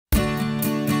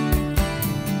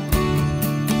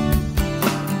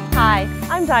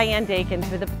I'm Diane Dakins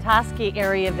with the Petoskey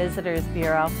Area Visitors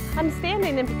Bureau. I'm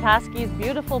standing in Petoskey's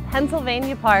beautiful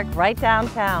Pennsylvania Park right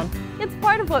downtown. It's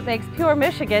part of what makes pure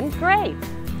Michigan great.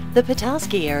 The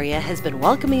Petoskey area has been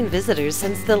welcoming visitors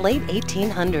since the late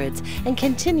 1800s and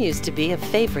continues to be a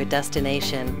favorite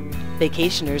destination.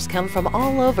 Vacationers come from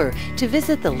all over to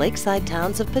visit the lakeside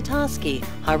towns of Petoskey,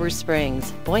 Harbor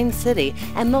Springs, Boyne City,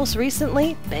 and most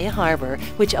recently, Bay Harbor,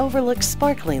 which overlooks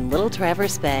sparkling Little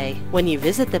Traverse Bay. When you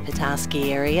visit the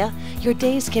Petoskey area, your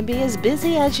days can be as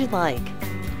busy as you like.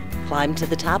 Climb to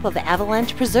the top of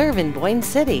Avalanche Preserve in Boyne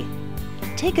City.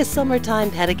 Take a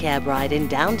summertime pedicab ride in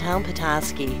downtown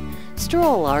Petoskey.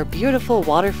 Stroll our beautiful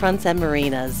waterfronts and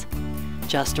marinas.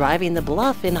 Just driving the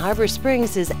bluff in Harbor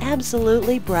Springs is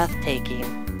absolutely breathtaking.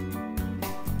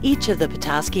 Each of the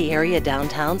Petoskey area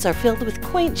downtowns are filled with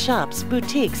quaint shops,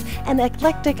 boutiques, and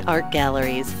eclectic art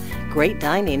galleries. Great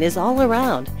dining is all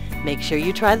around. Make sure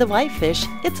you try the whitefish,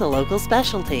 it's a local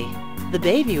specialty. The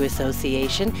Bayview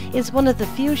Association is one of the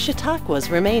few Chautauquas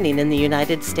remaining in the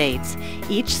United States.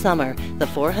 Each summer, the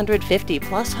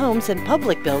 450-plus homes and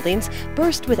public buildings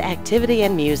burst with activity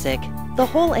and music. The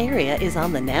whole area is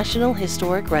on the National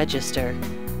Historic Register.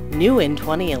 New in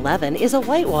 2011 is a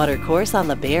whitewater course on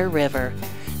the Bear River.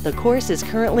 The course is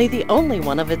currently the only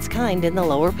one of its kind in the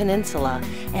Lower Peninsula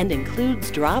and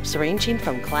includes drops ranging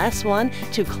from Class 1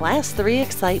 to Class 3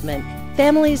 excitement.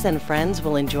 Families and friends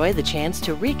will enjoy the chance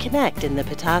to reconnect in the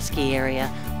Petoskey area,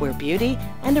 where beauty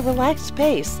and a relaxed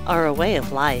pace are a way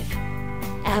of life.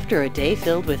 After a day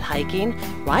filled with hiking,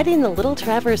 riding the Little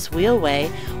Traverse Wheelway,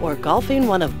 or golfing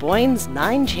one of Boyne's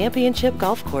 9 championship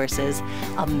golf courses,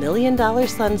 a $1 million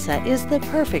sunset is the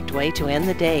perfect way to end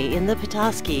the day in the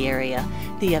Petoskey area,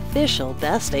 the official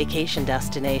best vacation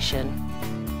destination.